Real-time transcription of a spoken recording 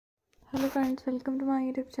Hello friends, welcome to my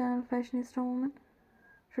YouTube channel Fashionista Woman.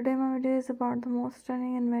 Today my video is about the most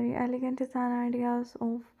stunning and very elegant design ideas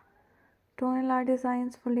of tonal art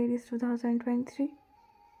designs for ladies 2023.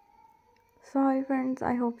 So hi friends,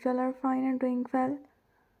 I hope you all are fine and doing well.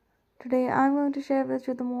 Today I'm going to share with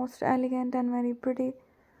you the most elegant and very pretty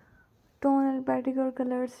tonal pedicure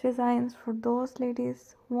colors designs for those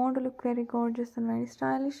ladies who want to look very gorgeous and very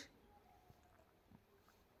stylish.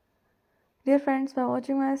 Dear friends, by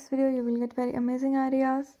watching my video you will get very amazing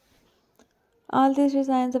ideas. All these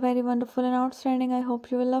designs are very wonderful and outstanding. I hope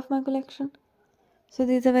you will love my collection. So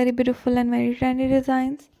these are very beautiful and very trendy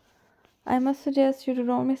designs. I must suggest you to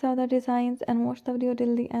don't miss out the designs and watch the video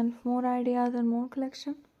till the end for more ideas and more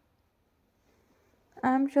collection.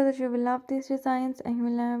 I am sure that you will love these designs and you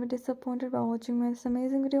will never be disappointed by watching my this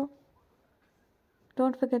amazing video.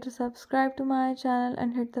 Don't forget to subscribe to my channel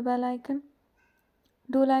and hit the bell icon.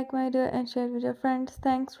 Do like my video and share with your friends.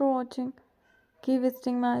 Thanks for watching. Keep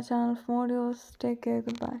visiting my channel for more videos. Take care.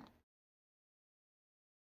 Goodbye.